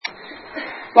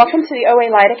Welcome to the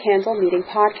OA Light a Candle Meeting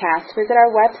podcast. Visit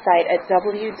our website at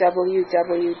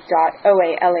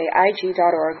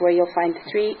www.oalaig.org where you'll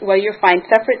find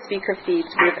separate speaker feeds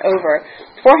with over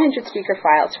 400 speaker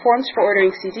files, forms for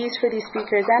ordering CDs for these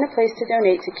speakers, and a place to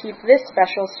donate to keep this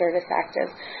special service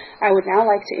active. I would now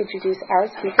like to introduce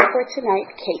our speaker for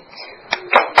tonight, Kate.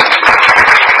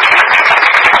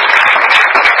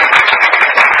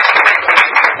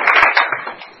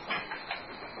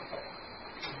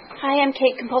 Hi, I'm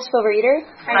Kate, compulsive overeater.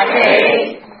 Hi,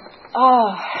 Kate.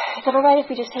 Oh, is it all right if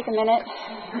we just take a minute?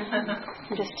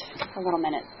 Just a little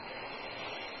minute.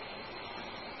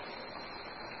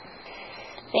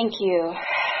 Thank you.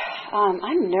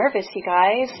 I'm nervous, you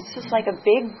guys. This is like a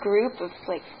big group of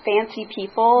like fancy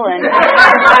people, and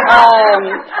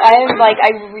I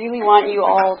really want you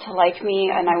all to like me,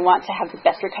 and I want to have the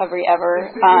best recovery ever.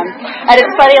 And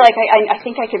it's funny, like I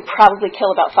think I could probably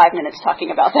kill about 5 minutes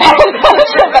talking about that,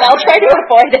 but I'll try to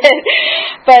avoid it.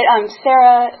 But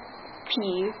Sarah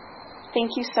P.,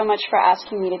 thank you so much for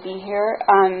asking me to be here.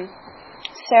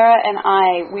 Sarah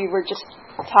and we were just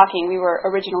talking. We were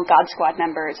original God Squad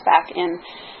members back in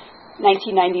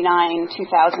 1999,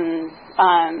 2000,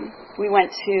 we went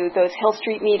to those Hill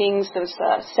Street meetings, those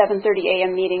 7:30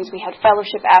 a.m. meetings. We had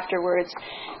fellowship afterwards,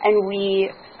 and we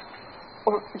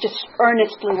just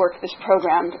earnestly worked this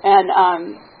program. And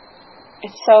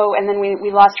and then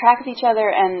we lost track of each other,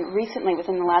 and recently,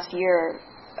 within the last year,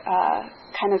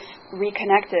 kind of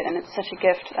reconnected, and it's such a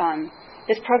gift.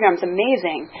 This program's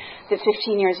amazing that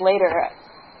 15 years later,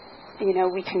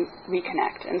 we can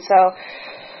reconnect. And so,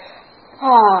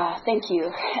 thank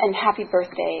you, and happy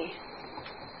birthday.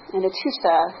 And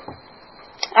Atusa,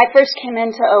 I first came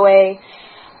into OA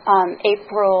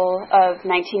April of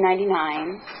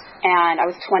 1999, and I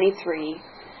was 23,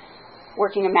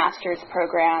 working a master's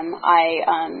program. I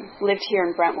lived here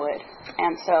in Brentwood,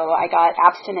 and so I got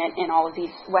abstinent in all of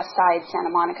these West Side Santa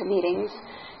Monica meetings.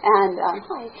 And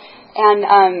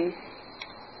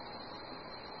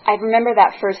I remember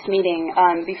that first meeting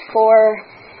before.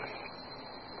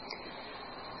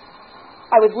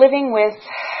 I was living with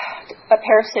a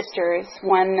pair of sisters,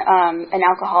 one an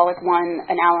alcoholic, one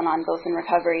an Al-Anon, both in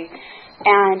recovery,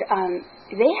 and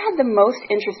they had the most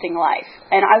interesting life.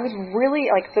 And I was really,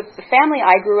 the family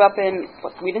I grew up in,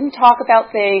 we didn't talk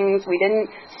about things, we didn't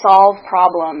solve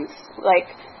problems.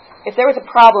 If there was a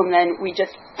problem, then we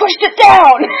just pushed it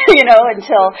down,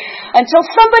 until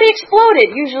somebody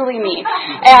exploded, usually me.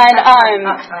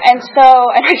 And so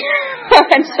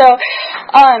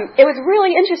it was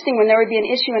really interesting when there would be an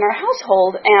issue in our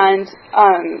household, and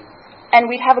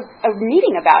we'd have a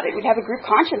meeting about it. We'd have a group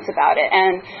conscience about it,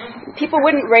 and people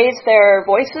wouldn't raise their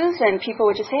voices, and people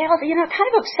would just say, it kind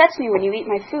of upsets me when you eat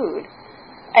my food.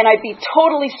 And I'd be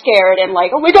totally scared and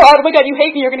like, oh my God, you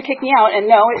hate me, you're going to kick me out. And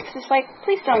no, it's just like,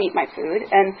 please don't eat my food.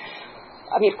 And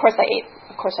I mean, of course I ate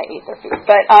their food.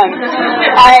 But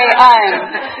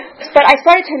but I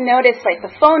started to notice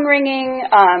the phone ringing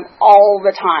all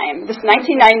the time. This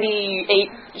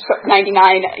 1998,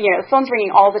 99, the phone's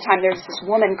ringing all the time. There was this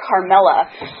woman,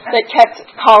 Carmela, that kept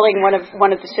calling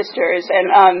one of the sisters,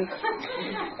 and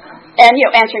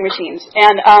answering machines,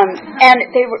 and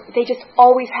they just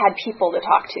always had people to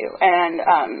talk to, and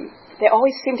they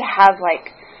always seemed to have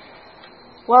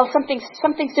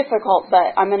something's difficult,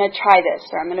 but I'm going to try this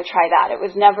or I'm going to try that. It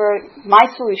was never my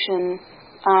solution.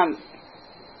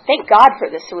 Thank God for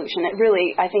this solution. It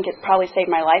really, I think it probably saved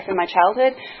my life in my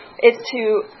childhood, is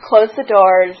to close the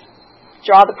doors,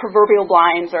 draw the proverbial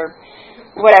blinds or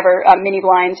whatever, mini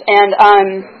blinds, and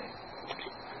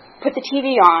put the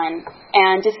TV on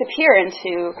and disappear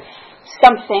into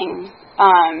something,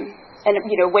 and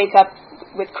wake up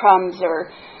with crumbs, or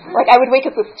I would wake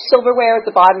up with silverware at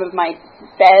the bottom of my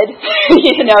bed,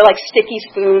 sticky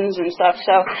spoons and stuff.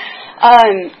 So,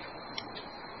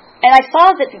 and I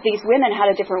saw that these women had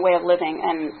a different way of living,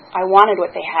 and I wanted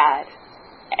what they had,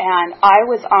 and I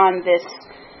was on this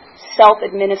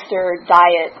self-administered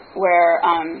diet where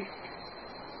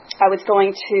I was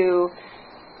going to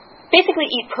basically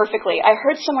eat perfectly. I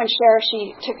heard someone share,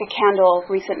 she took a candle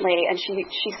recently, and she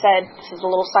said, this is a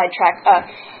little sidetrack,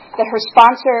 that her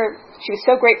sponsor, she was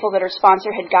so grateful that her sponsor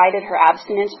had guided her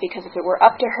abstinence, because if it were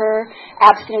up to her,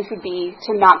 abstinence would be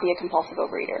to not be a compulsive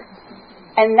overeater.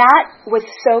 And that was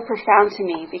so profound to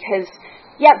me, because,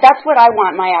 that's what I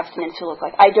want my abstinence to look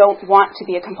like. I don't want to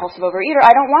be a compulsive overeater.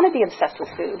 I don't want to be obsessed with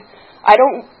food. I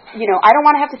don't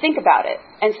want to have to think about it.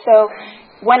 And so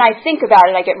when I think about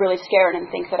it, I get really scared and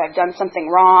think that I've done something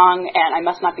wrong and I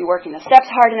must not be working the steps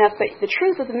hard enough. But the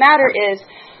truth of the matter is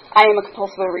I am a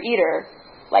compulsive overeater,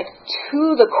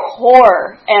 to the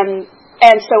core. And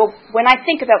And so when I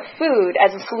think about food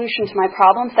as a solution to my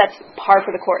problems, that's par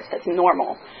for the course. That's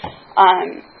normal.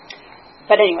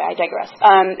 But anyway, I digress.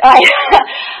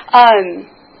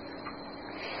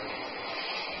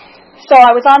 So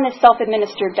I was on this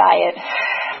self-administered diet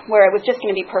where it was just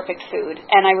going to be perfect food.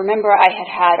 And I remember I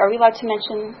had, are we allowed to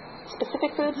mention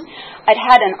specific foods? I'd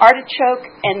had an artichoke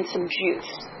and some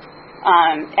juice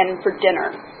and for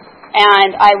dinner.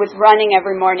 And I was running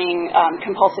every morning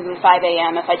compulsively 5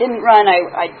 a.m. If I didn't run,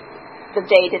 the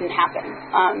day didn't happen.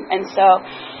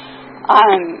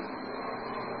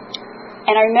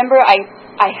 And I remember I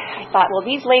thought, well,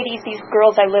 these ladies, these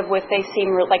girls I live with, they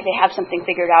seem like they have something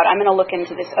figured out. I'm going to look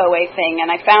into this OA thing. And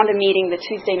I found a meeting, the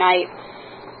Tuesday night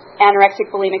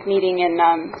anorexic bulimic meeting in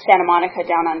Santa Monica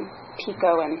down on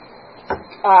Pico and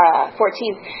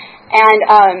 14th. And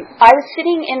I was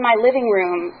sitting in my living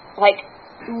room, like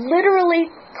literally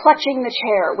clutching the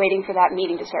chair, waiting for that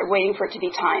meeting to start, waiting for it to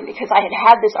be time, because I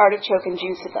had this artichoke and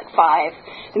juice at like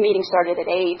 5. The meeting started at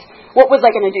 8. What was I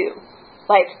going to do?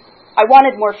 Like, I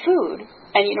wanted more food,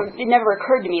 and it never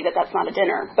occurred to me that that's not a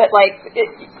dinner. But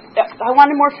I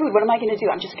wanted more food. What am I going to do?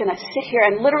 I'm just going to sit here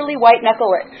and literally white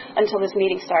knuckle it until this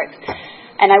meeting starts.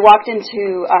 And I walked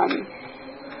into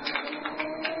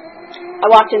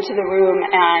the room,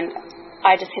 and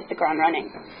I just hit the ground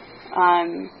running.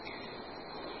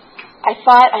 I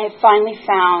thought I'd finally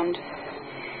found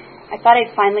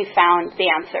the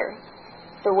answer,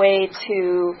 the way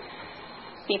to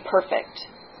be perfect.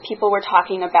 People were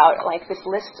talking about like this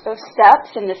list of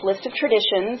steps and this list of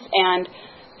traditions, and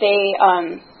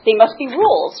they must be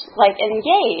rules. And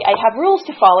yay, I have rules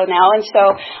to follow now, and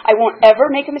so I won't ever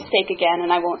make a mistake again,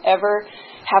 and I won't ever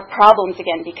have problems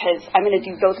again because I'm going to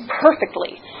do those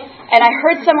perfectly. And I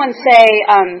heard someone say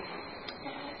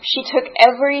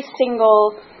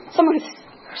someone who's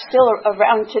still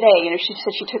around today, she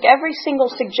said she took every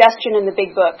single suggestion in the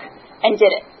big book and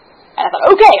did it. And I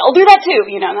thought, okay, I'll do that too,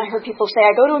 And I heard people say,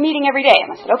 I go to a meeting every day.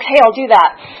 And I said, okay, I'll do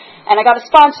that. And I got a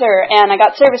sponsor, and I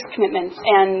got service commitments,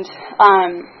 and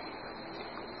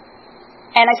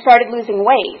I started losing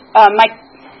weight.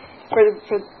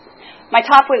 My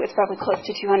top weight was probably close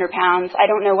to 200 pounds. I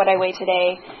don't know what I weigh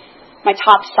today. My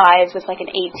top size was like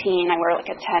an 18. I wear like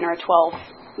a 10 or a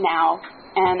 12 now.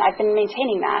 And I've been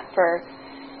maintaining that for,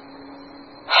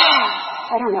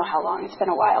 I don't know how long. It's been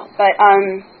a while. But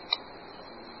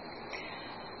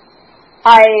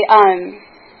I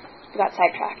got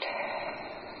sidetracked.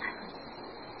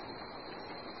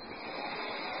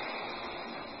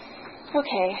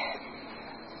 Okay.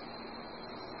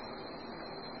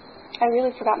 I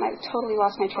really totally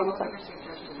lost my train of thought.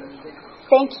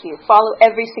 Thank you. Follow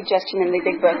every suggestion in the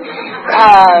big book.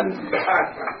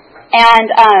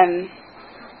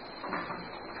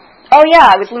 Oh yeah,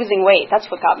 I was losing weight. That's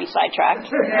what got me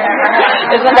sidetracked.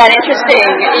 Isn't that interesting?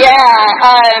 Yeah.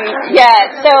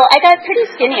 So I got pretty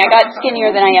skinny. I got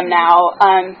skinnier than I am now.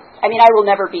 I will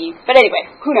never be. But anyway,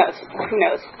 who knows?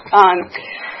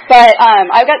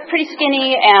 I got pretty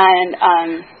skinny, and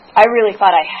I really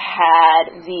thought I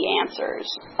had the answers.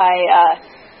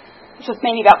 This was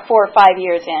maybe about 4 or 5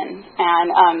 years in, and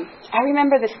I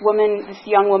remember this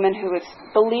young woman who was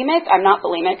bulimic. I'm not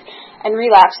bulimic, and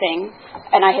relapsing,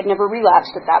 and I had never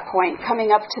relapsed at that point, coming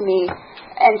up to me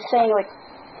and saying, like,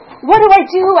 what do?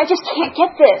 I just can't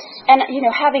get this. And,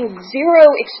 having zero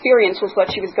experience with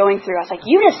what she was going through, I was like,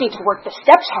 you just need to work the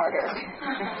steps harder.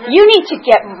 You need to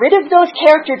get rid of those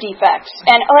character defects.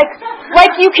 And,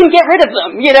 like you can get rid of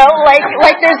them,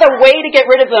 like there's a way to get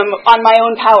rid of them on my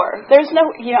own power. There's no,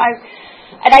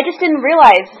 and I just didn't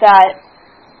realize that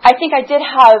I think I did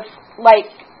have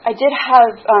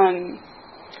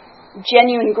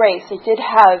genuine grace. I did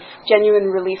have genuine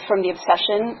relief from the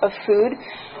obsession of food,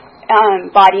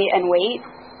 body and weight,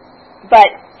 but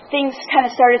things kind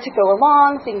of started to go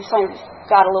along, things kind of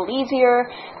got a little easier,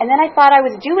 and then I thought I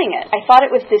was doing it. I thought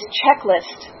it was this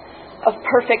checklist of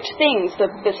perfect things,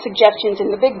 the suggestions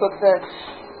in the big book,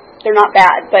 they're not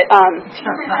bad, but I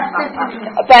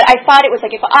thought it was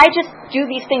like, if I just do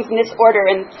these things in this order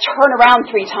and turn around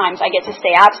 3 times, I get to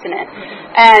stay abstinent,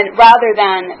 and rather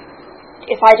than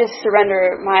if I just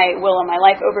surrender my will and my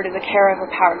life over to the care of a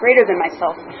power greater than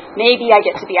myself, maybe I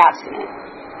get to be abstinent.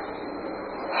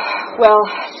 Well,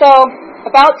 so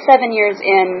about 7 years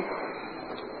in,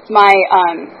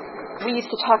 we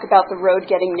used to talk about the road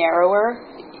getting narrower.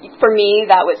 For me,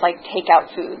 that was like take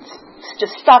out foods.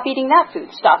 Just stop eating that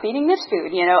food, stop eating this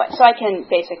food, so I can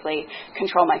basically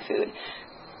control my food.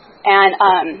 And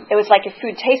it was like if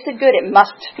food tasted good, it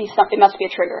must be a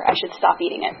trigger. I should stop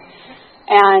eating it.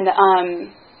 And,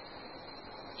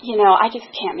 I just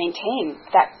can't maintain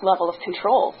that level of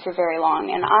control for very long.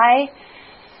 And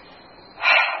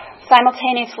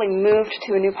simultaneously moved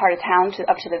to a new part of town,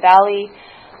 up to the valley.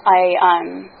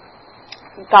 I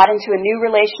got into a new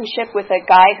relationship with a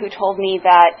guy who told me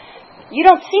that you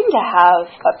don't seem to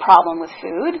have a problem with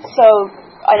food.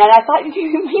 And I thought,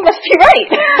 he must be right.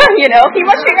 He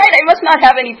must be right. I must not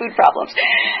have any food problems.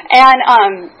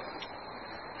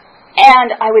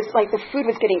 And I was like, the food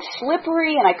was getting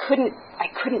slippery, and I couldn't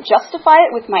justify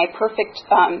it with my perfect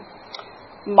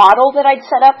model that I'd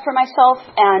set up for myself.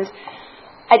 And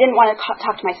I didn't want to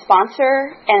talk to my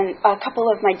sponsor, and a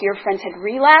couple of my dear friends had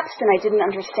relapsed, and I didn't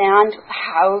understand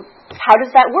how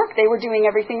does that work? They were doing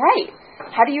everything right.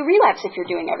 How do you relapse if you're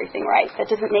doing everything right? That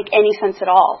doesn't make any sense at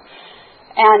all.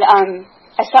 And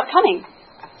I stopped coming.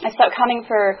 I stopped coming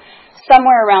for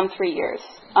somewhere around 3 years.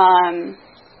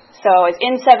 So I was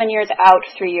in 7 years, out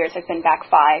 3 years. I've been back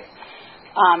 5,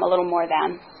 a little more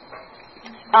than.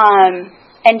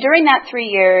 And during that 3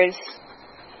 years,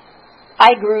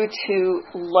 I grew to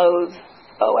loathe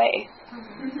OA.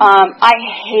 I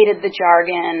hated the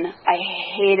jargon. I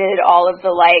hated all of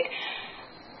the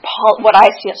what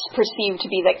I perceived to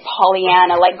be like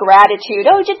Pollyanna, like gratitude.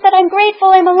 Oh, just that I'm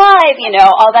grateful I'm alive,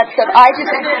 all that stuff.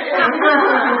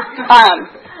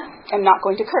 I'm not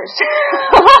going to curse.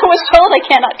 I was told I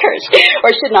cannot curse,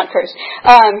 or should not curse.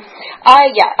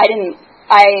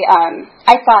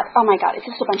 I thought, oh my God, is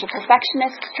this a bunch of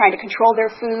perfectionists trying to control their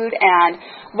food? And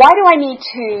why do I need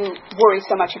to worry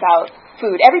so much about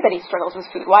food? Everybody struggles with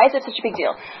food. Why is it such a big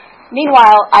deal?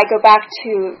 Meanwhile, I go back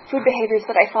to food behaviors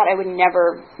that I thought I would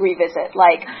never revisit,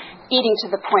 like eating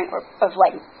to the point of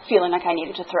feeling like I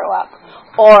needed to throw up,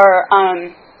 or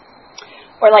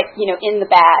in the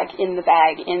bag, and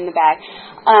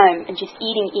just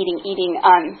eating.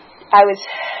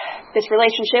 This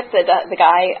relationship that the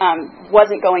guy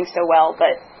wasn't going so well,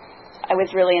 but I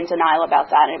was really in denial about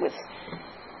that. And it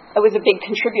was a big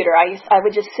contributor. I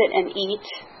would just sit and eat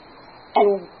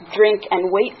and drink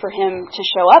and wait for him to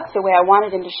show up the way I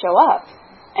wanted him to show up.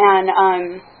 And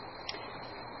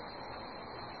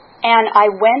I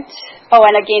went,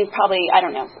 and I gained probably,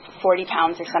 40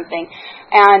 pounds or something.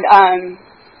 And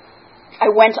I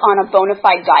went on a bona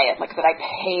fide diet, that I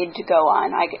paid to go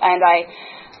on.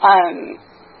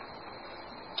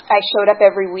 I showed up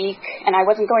every week, and I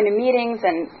wasn't going to meetings,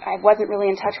 and I wasn't really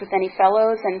in touch with any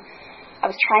fellows, and I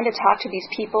was trying to talk to these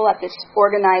people at this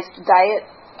organized diet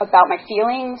about my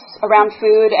feelings around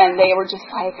food, and they were just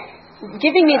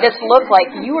giving me this look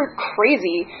like, you are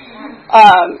crazy.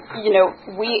 I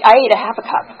ate a half a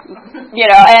cup,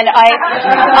 and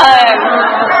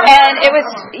and it was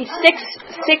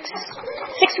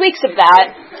six weeks of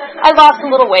that. I lost a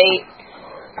little weight.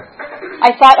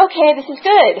 I thought, okay, this is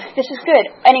good.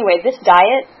 Anyway, this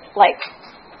diet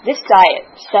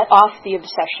set off the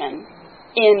obsession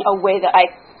in a way that I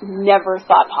never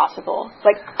thought possible.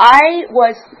 I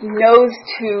was nose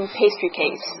to pastry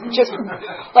case. Just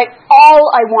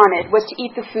all I wanted was to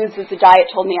eat the foods that the diet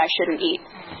told me I shouldn't eat.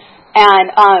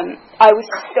 And I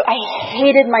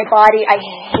hated my body. I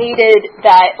hated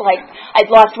that I'd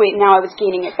lost weight and now I was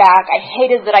gaining it back. I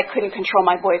hated that I couldn't control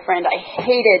my boyfriend. I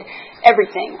hated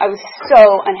everything. I was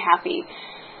so unhappy.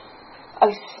 I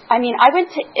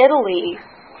went to Italy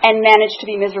and managed to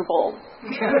be miserable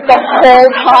the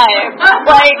whole time.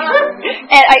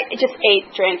 And I just ate,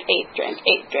 drank, and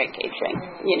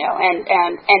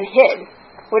hid.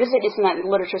 What is it? It's in that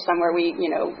literature somewhere. We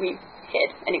hid.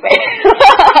 Anyway,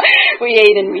 we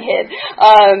ate and we hid.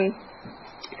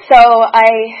 So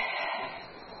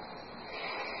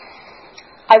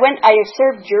I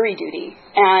served jury duty,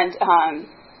 and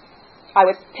I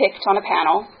was picked on a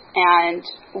panel, and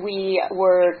we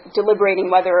were deliberating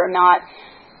whether or not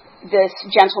this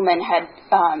gentleman had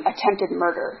attempted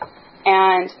murder.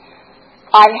 And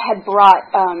I had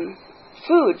brought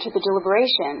food to the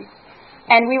deliberation.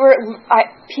 And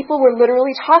people were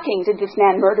literally talking. Did this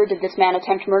man murder? Did this man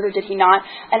attempt murder? Did he not?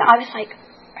 And I was like,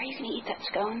 are you going to eat that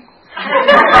scone?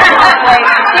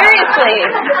 Seriously.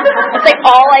 It's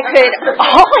all I could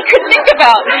think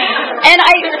about. And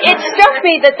it struck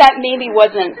me that maybe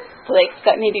wasn't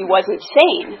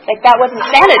sane. That wasn't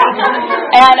sanity.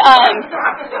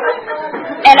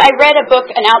 And I read a book,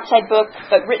 an outside book,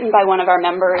 but written by one of our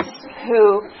members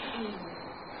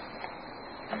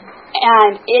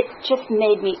and it just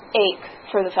made me ache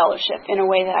for the fellowship in a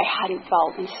way that I hadn't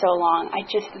felt in so long.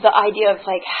 The idea of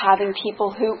having people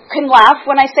who can laugh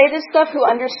when I say this stuff, who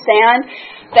understand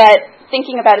that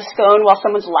thinking about a scone while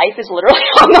someone's life is literally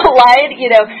on the line,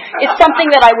 is something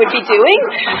that I would be doing.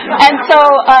 And so,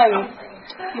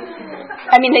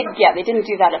 they didn't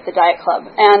do that at the Diet Club.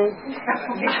 And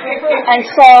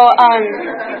so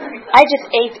I just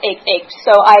ached.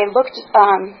 So I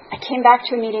came back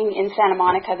to a meeting in Santa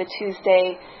Monica the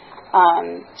Tuesday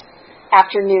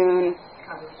afternoon.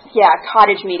 Yeah,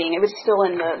 cottage meeting. It was still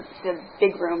in the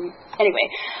big room. Anyway,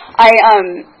 I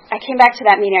came back to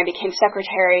that meeting. I became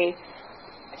secretary.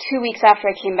 2 weeks after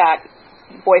I came back,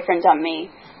 boyfriend dumped me.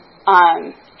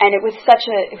 And it was such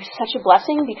a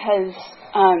blessing because,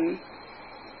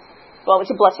 it was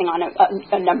a blessing on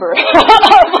a number of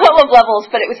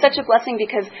levels, but it was such a blessing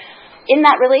because in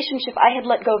that relationship, I had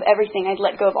let go of everything. I'd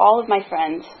let go of all of my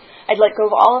friends. I'd let go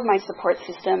of all of my support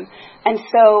system. And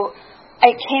so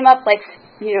I came up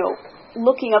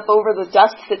looking up over the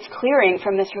dust that's clearing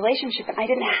from this relationship, and I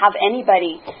didn't have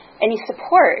anybody, any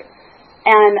support.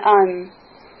 And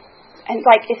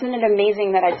isn't it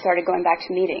amazing that I started going back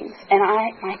to meetings? And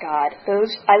my God,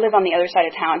 I live on the other side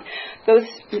of town. Those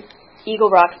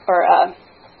Eagle Rock or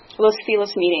Los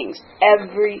Feliz meetings,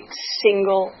 every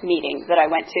single meeting that I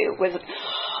went to was,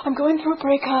 I'm going through a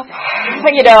breakup, and I'm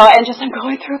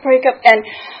going through a breakup, and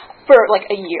for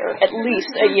a year, at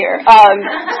least a year.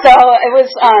 So it was,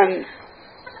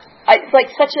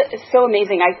 it's so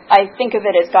amazing. I think of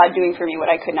it as God doing for me what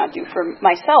I could not do for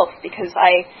myself, because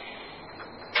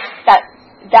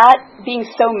that being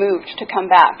so moved to come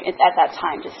back at that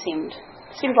time just seemed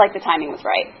like the timing was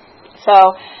right.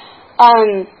 So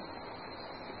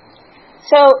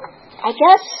I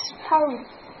guess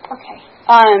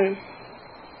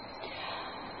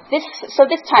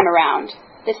this time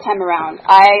around,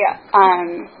 I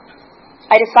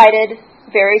decided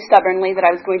very stubbornly that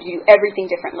I was going to do everything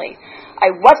differently. I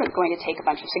wasn't going to take a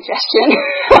bunch of suggestions,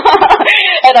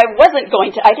 and I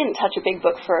didn't touch a big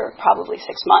book for probably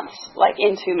 6 months,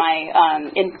 into my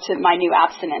new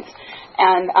abstinence,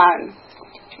 and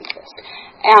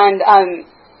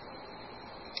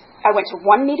I went to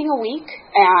one meeting a week,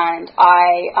 and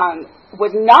I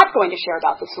was not going to share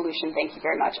about the solution. Thank you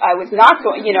very much. I was not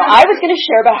going. I was going to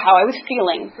share about how I was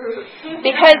feeling,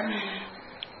 because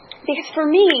for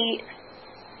me,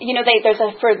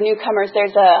 for newcomers,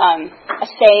 there's a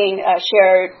saying,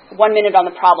 share 1 minute on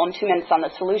the problem, 2 minutes on the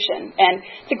solution. And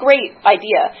it's a great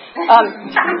idea.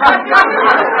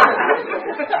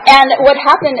 And what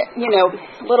happened,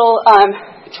 little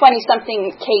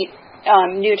 20-something Kate,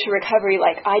 new to recovery,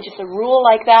 a rule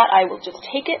like that, I will just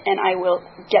take it and I will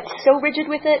get so rigid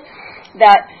with it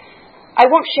that I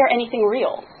won't share anything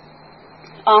real.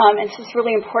 And so it's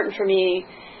really important for me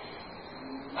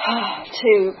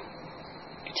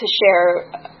to share,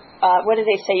 what do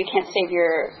they say? You can't save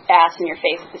your ass and your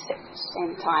face at the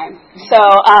same time. So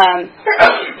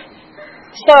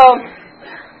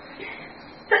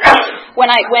when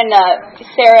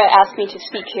Sarah asked me to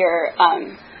speak here,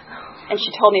 and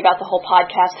she told me about the whole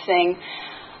podcast thing,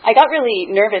 I got really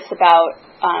nervous about,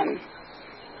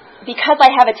 because I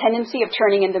have a tendency of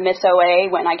turning into Miss OA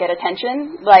when I get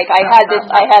attention. I had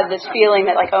this feeling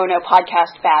that oh no,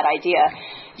 podcast, bad idea.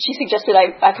 She suggested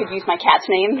I could use my cat's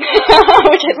name,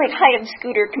 which is hi, I'm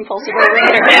Scooter, compulsive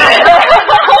overeater.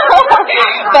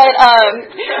 But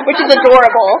which is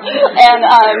adorable. And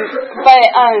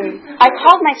I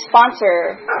called my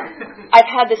sponsor. I've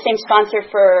had the same sponsor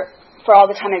for all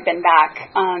the time I've been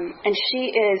back. And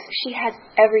she has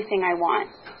everything I want.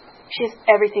 She has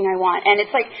everything I want. And it's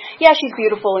she's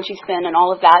beautiful and she's thin and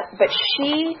all of that, but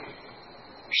she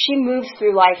moves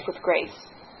through life with grace.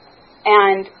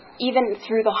 And even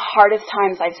through the hardest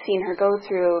times I've seen her go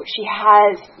through, she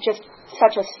has just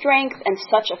such a strength and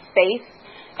such a faith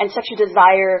and such a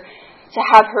desire to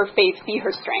have her faith be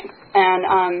her strength. And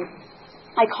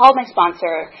I called my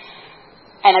sponsor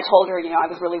and I told her, I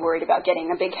was really worried about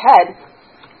getting a bigger head.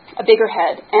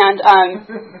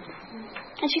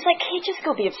 And she's like, hey, just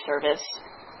go be of service.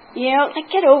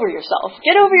 Get over yourself.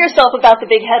 Get over yourself about the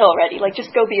big head already.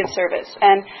 Just go be of service.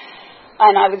 And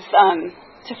I was,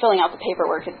 to filling out the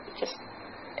paperwork,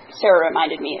 Sarah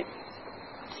reminded me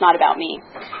it's not about me.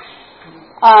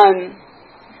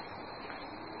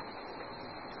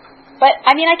 But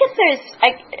I guess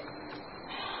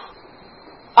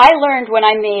I learned when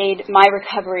I made my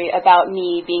recovery about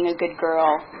me being a good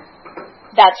girl,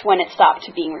 that's when it stopped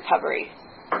to being recovery.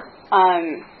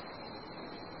 And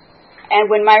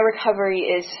when my recovery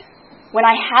is, when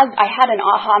I had an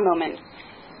aha moment,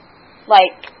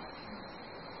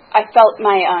 I felt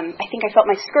I felt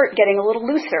my skirt getting a little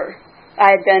looser.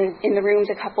 I had been in the rooms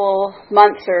a couple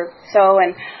months or so,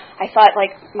 and I thought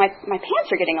my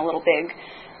pants are getting a little big,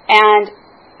 and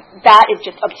that is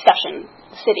just obsession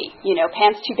city.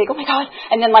 Pants too big. Oh my God!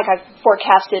 And then I've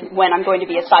forecasted when I'm going to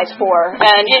be a size 4,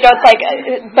 and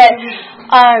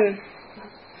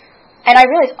And I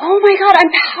realized, oh my God, I'm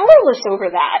powerless over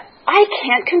that. I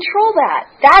can't control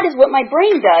that. That is what my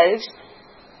brain does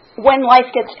when life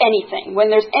gets anything. When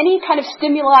there's any kind of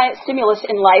stimulus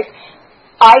in life,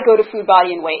 I go to food,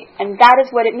 body, and weight. And that is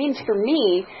what it means for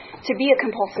me to be a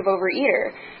compulsive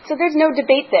overeater. So there's no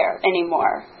debate there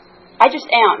anymore. I just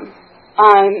am.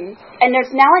 And there's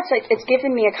now it's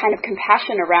given me a kind of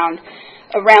compassion around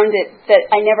it that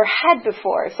I never had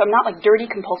before. So I'm not like dirty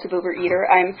compulsive overeater.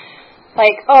 I'm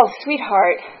like, oh,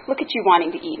 sweetheart, look at you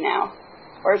wanting to eat now.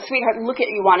 Or, sweetheart, look at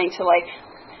you wanting to, like,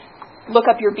 look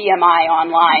up your BMI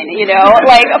online, you know?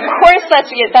 Like, of course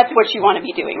that's what you want to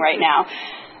be doing right now.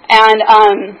 And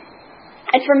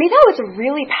for me, that was a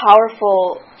really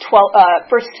powerful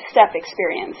first step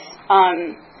experience.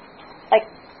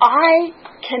 Like, I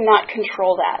cannot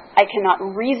control that. I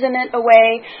cannot reason it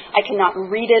away. I cannot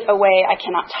read it away. I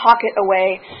cannot talk it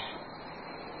away.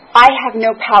 I have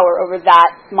no power over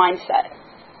that mindset.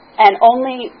 And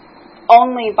only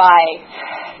by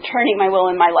turning my will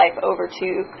and my life over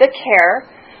to the care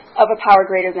of a power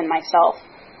greater than myself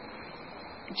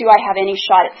do I have any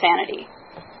shot at sanity.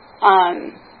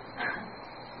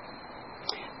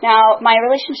 Now, my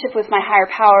relationship with my higher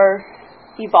power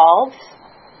evolves.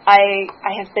 I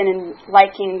have been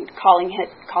calling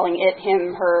it,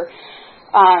 him, her,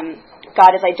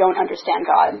 God, as I don't understand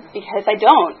God, because I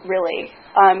don't really.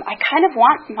 I kind of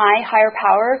want my higher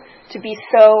power to be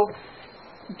so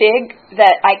big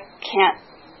that I can't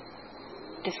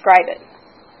describe it.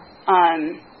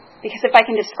 Because if I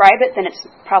can describe it, then it's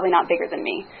probably not bigger than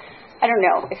me. I don't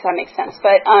know if that makes sense,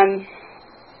 but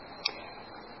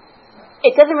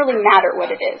it doesn't really matter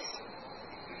what it is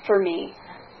for me.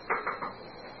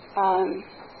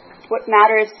 What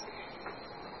matters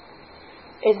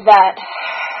is that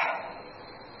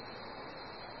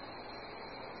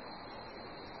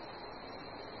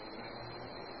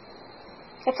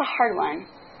it's a hard one.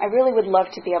 I really would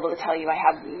love to be able to tell you I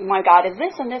have, my God is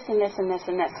this and this and this and this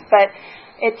and this, but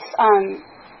it's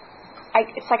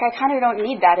like I kind of don't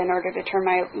need that in order to turn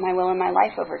my will and my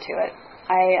life over to it.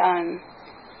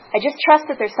 I just trust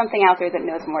that there's something out there that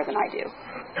knows more than I do,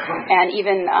 and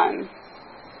even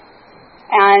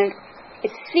and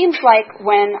it seems like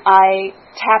when I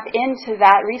tap into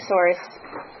that resource,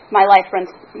 my life runs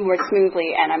more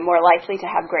smoothly, and I'm more likely to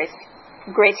have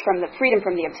grace from the freedom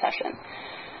from the obsession.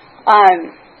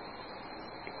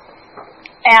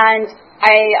 And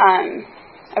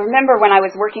I remember when I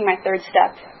was working my third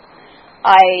step,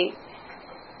 I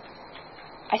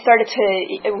started to,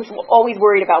 I'm always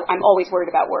worried about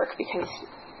work because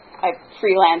I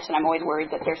freelance and I'm always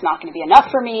worried that there's not going to be enough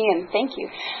for me, and thank you.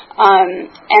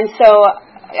 And so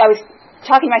I was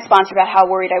talking to my sponsor about how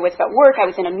worried I was about work. I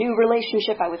was in a new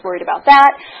relationship. I was worried about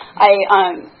that. I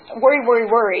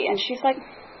worry. And she's like,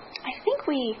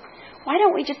 why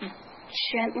don't we just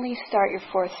gently start your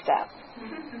fourth step?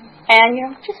 And,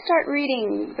 just start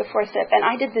reading the fourth step. And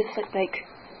I did this,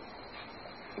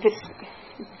 this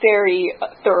very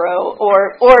thorough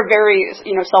or very,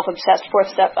 self-obsessed fourth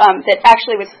step that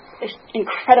actually was an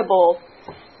incredible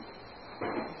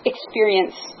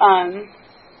experience.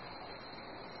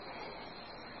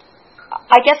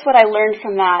 I guess what I learned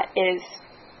from that is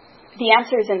the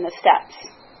answer is in the steps.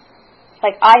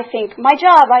 Like, I think, my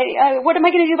job, what am I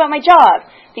going to do about my job?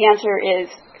 The answer is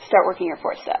start working your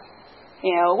fourth step.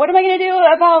 What am I going to do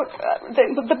about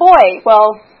the boy?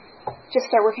 Well, just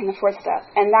start working the fourth step.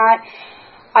 And that,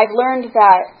 I've learned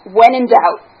that when in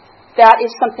doubt, that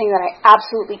is something that I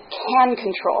absolutely can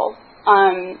control.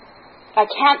 I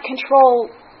can't control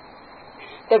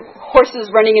the horses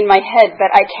running in my head,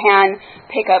 but I can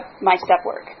pick up my step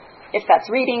work. If that's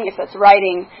reading, if that's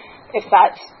writing, if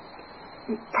that's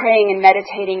praying and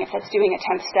meditating, if that's doing a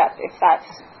 10th step, if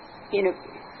that's,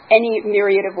 any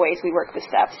myriad of ways we work the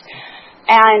steps.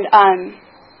 And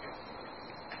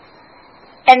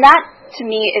that, to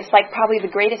me, is like probably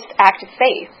the greatest act of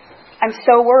faith. I'm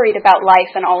so worried about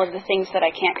life and all of the things that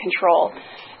I can't control.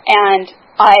 And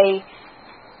I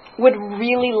would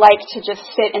really like to just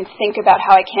sit and think about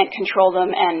how I can't control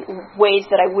them and ways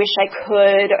that I wish I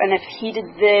could, and if he did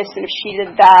this, and if she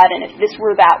did that, and if this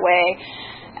were that way,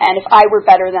 and if I were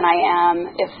better than I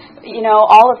am, if,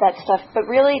 all of that stuff. But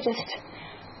really just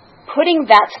putting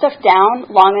that stuff down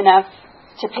long enough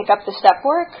to pick up the step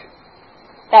work,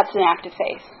 that's an act of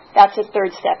faith. That's a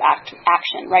third step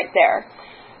action right there.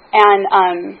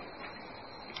 And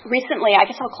recently, I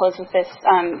guess I'll close with this.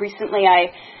 Recently,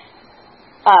 I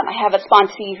have a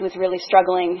sponsee who's really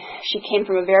struggling. She came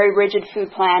from a very rigid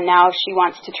food plan. Now she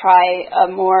wants to try a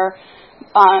more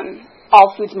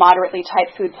all foods moderately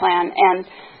type food plan,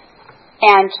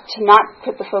 and to not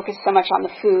put the focus so much on the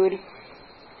food.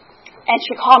 And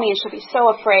she'll call me and she'll be so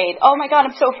afraid. Oh my God,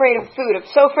 I'm so afraid of food. I'm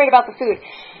so afraid about the food.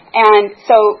 And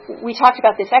so we talked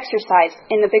about this exercise.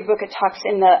 In the big book, it talks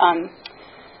in the,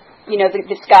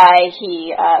 this guy,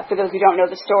 for those who don't know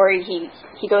the story, he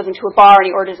goes into a bar and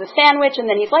he orders a sandwich, and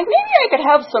then he's like, maybe I could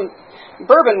have some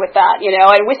bourbon with that,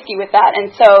 and whiskey with that. And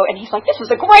he's like, this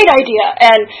is a great idea.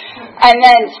 And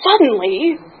then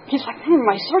suddenly, he's like,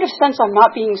 I sort of sense I'm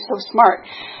not being so smart.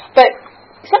 But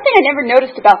something I never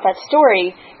noticed about that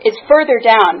story is further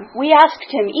down. We asked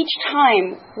him each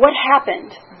time what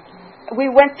happened. We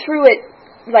went through it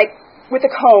like with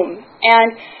a comb, and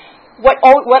what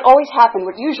always happened,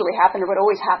 what usually happened, or what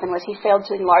always happened was he failed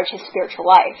to enlarge his spiritual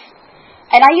life.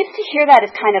 And I used to hear that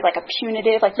as kind of like a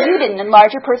punitive, like you didn't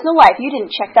enlarge your personal life, you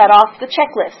didn't check that off the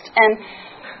checklist.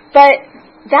 But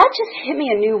that just hit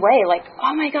me a new way, like,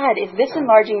 oh my God, is this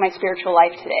enlarging my spiritual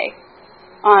life today?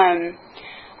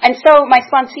 And so my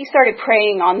sponsee started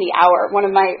praying on the hour. One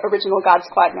of my original God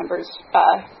Squad members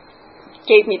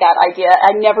gave me that idea.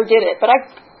 I never did it, but I've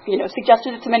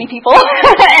suggested it to many people.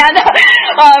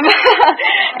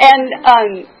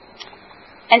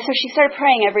 And so she started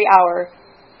praying every hour,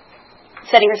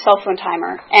 setting her cell phone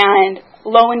timer, and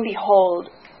lo and behold,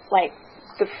 like,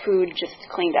 the food just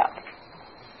cleaned up.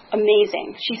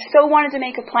 Amazing. She so wanted to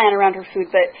make a plan around her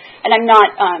food, and I'm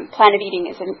not, Planet Eating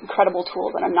is an incredible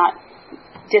tool that I'm not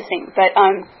dissing, but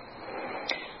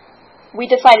we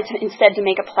decided instead to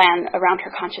make a plan around her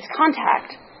conscious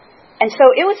contact. And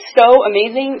so it was so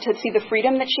amazing to see the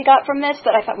freedom that she got from this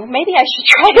that I thought, well, maybe I should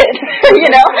try it,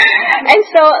 And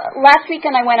so last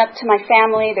weekend I went up to my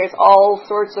family. There's all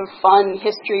sorts of fun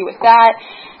history with that.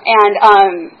 And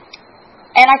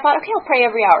I thought, okay, I'll pray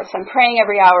every hour. So I'm praying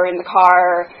every hour in the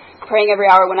car, praying every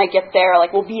hour when I get there.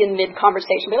 Like, we'll be in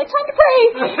mid-conversation, be like, time to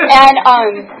pray. And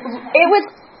it was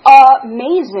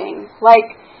amazing.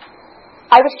 Like,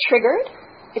 I was triggered.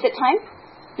 Is it time?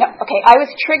 No. Okay. I was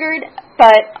triggered,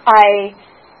 but I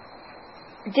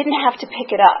didn't have to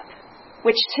pick it up,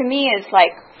 which to me is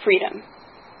like freedom.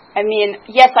 I mean,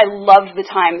 yes, I love the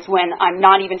times when I'm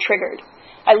not even triggered.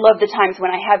 I love the times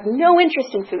when I have no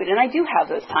interest in food, and I do have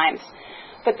those times.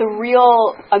 But the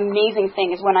real amazing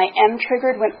thing is when I am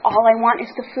triggered, when all I want is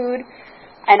the food,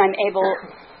 and I'm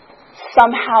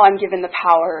somehow I'm given the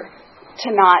power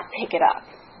to not pick it up.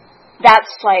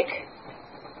 That's like...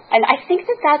 And I think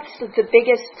that's the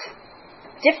biggest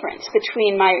difference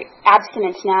between my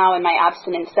abstinence now and my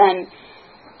abstinence then,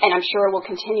 and I'm sure it will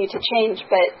continue to change,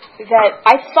 but that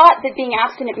I thought that being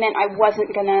abstinent meant I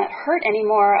wasn't going to hurt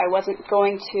anymore, I wasn't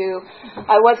going to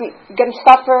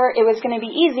suffer, it was going to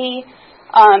be easy,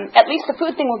 at least the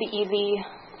food thing will be easy,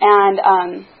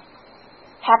 and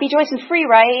happy, joyous, and free,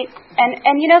 right? And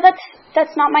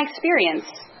that's not my experience.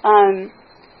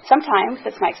 Sometimes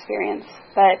that's my experience,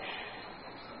 but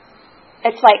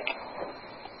it's like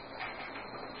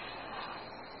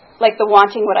the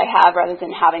wanting what I have rather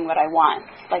than having what I want.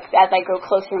 Like, as I go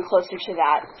closer and closer to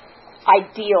that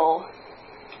ideal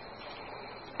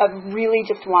of really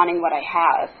just wanting what I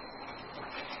have,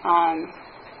 I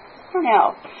don't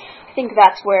know. I think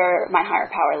that's where my higher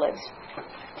power lives.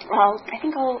 Well, I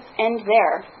think I'll end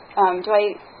there.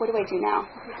 What do I do now?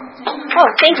 Oh,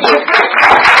 thank you.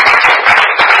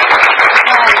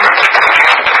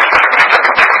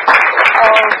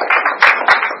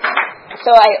 So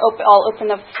I'll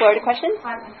open the floor to questions. 5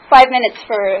 minutes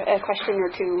for a question or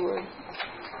two.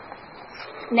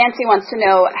 Nancy wants to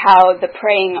know how the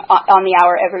praying on the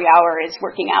hour every hour is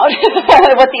working out.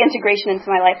 What the integration into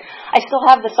my life. I still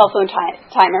have the cell phone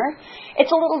timer.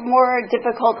 It's a little more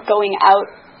difficult going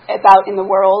about in the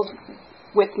world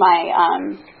with my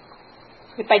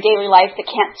daily life that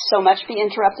can't so much be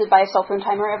interrupted by a cell phone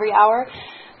timer every hour.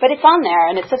 But it's on there,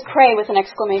 and it says pray with an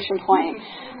exclamation point.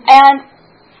 And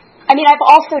I mean, I've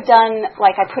also done,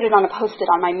 like, I put it on a Post-it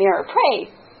on my mirror,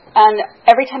 pray. And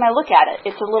every time I look at it,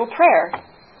 it's a little prayer.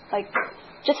 Like,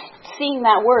 just seeing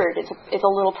that word is a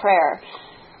little prayer.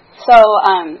 So,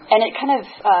 and it kind of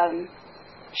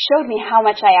showed me how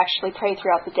much I actually pray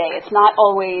throughout the day. It's not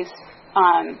always,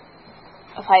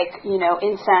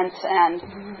 incense and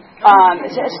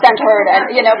centered,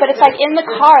 and, but it's like in the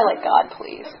car, like, God,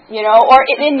 please, or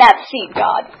in that seat,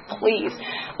 God, please,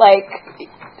 like,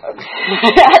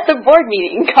 at the board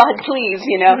meeting, God, please,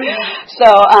 So,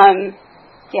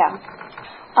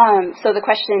 so the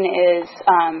question is,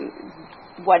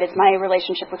 what is my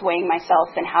relationship with weighing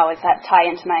myself, and how does that tie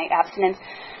into my abstinence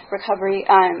recovery?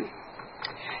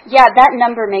 That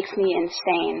number makes me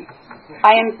insane.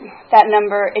 That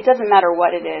number, it doesn't matter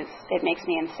what it is, it makes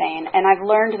me insane. And I've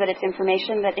learned that it's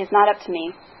information that is not up to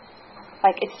me.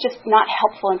 Like, it's just not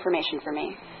helpful information for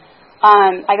me.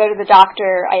 I go to the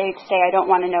doctor. I say I don't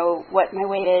want to know what my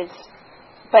weight is,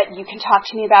 but you can talk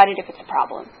to me about it if it's a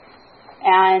problem.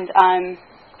 And I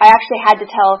actually had to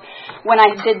tell, when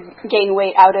I did gain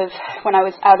weight when I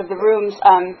was out of the rooms,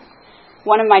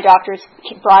 one of my doctors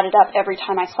brought it up every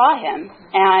time I saw him.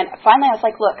 And finally I was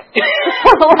like, look,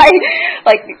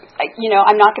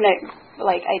 I'm not going to,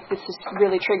 this is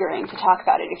really triggering to talk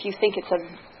about it. If you think it's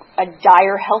a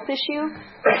dire health issue,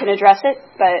 you can address it.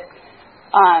 But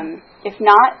if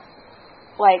not,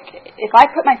 if I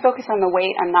put my focus on the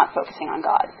weight, I'm not focusing on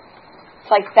God.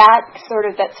 It's like that sort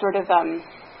of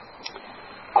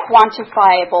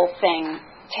quantifiable thing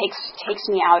takes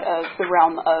me out of the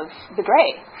realm of the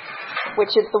gray,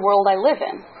 which is the world I live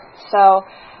in. So,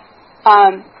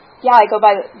 I go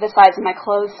by the size of my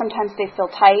clothes. Sometimes they feel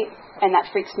tight, and that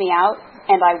freaks me out.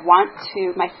 And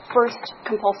my first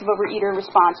compulsive overeater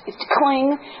response is to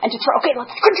cling and to try, okay,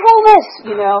 let's control this,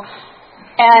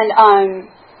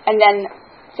 And then,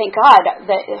 thank God,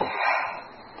 that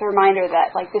the reminder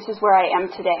that, this is where I am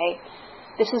today.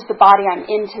 This is the body I'm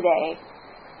in today.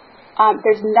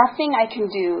 There's nothing I can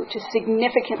do to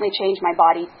significantly change my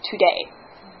body today.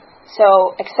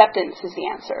 So acceptance is the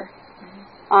answer.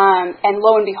 And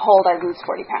lo and behold, I lose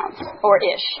 40 pounds, or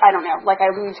ish. I don't know. I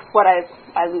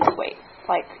lose weight.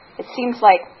 It seems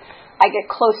like I get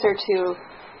closer to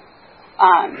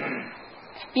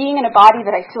being in a body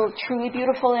that I feel truly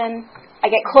beautiful in. I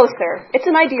get closer. It's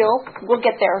an ideal. We'll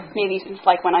get there maybe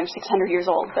when I'm 600 years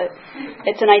old, but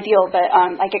it's an ideal. But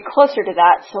I get closer to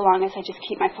that so long as I just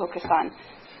keep my focus on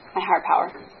my higher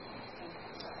power.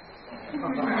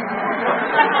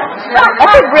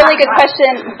 That's a really good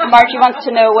question. Margie wants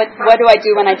to know what do I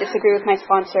do when I disagree with my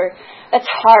sponsor. That's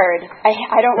hard.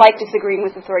 I don't like disagreeing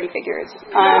with authority figures.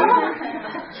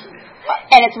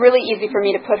 And it's really easy for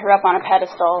me to put her up on a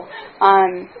pedestal.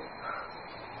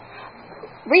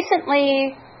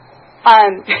 Recently,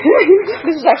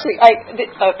 this is actually, I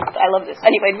love this.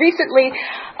 Anyway, recently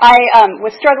I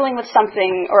was struggling with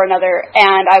something or another,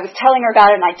 and I was telling her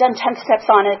about it, and I'd done 10 steps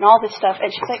on it and all this stuff,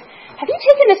 and she's like, have you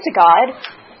taken this to God?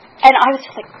 And I was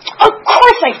just like, of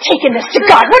course I've taken this to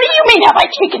God. What do you mean have I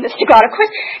taken this to God? Of course,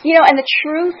 and the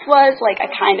truth was, I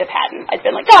kind of hadn't. I'd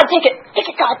been like, God, take it,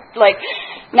 God.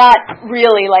 Not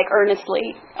really,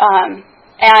 earnestly.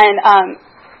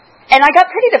 And I got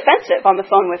pretty defensive on the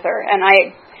phone with her. And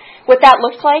what that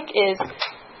looks like is,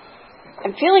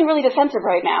 I'm feeling really defensive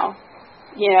right now,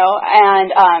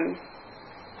 and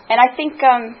I think,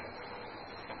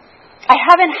 I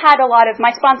haven't had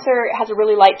my sponsor has a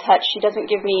really light touch. She doesn't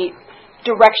give me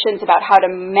directions about how to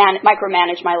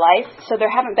micromanage my life. So there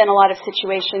haven't been a lot of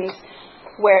situations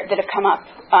that have come up,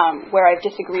 where I've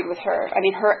disagreed with her. I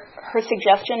mean, her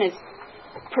suggestion is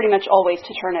pretty much always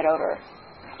to turn it over.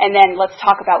 And then let's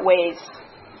talk about ways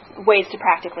to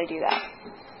practically do that.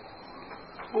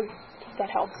 If that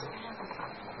helps.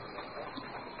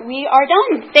 We are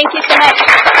done. Thank you so much.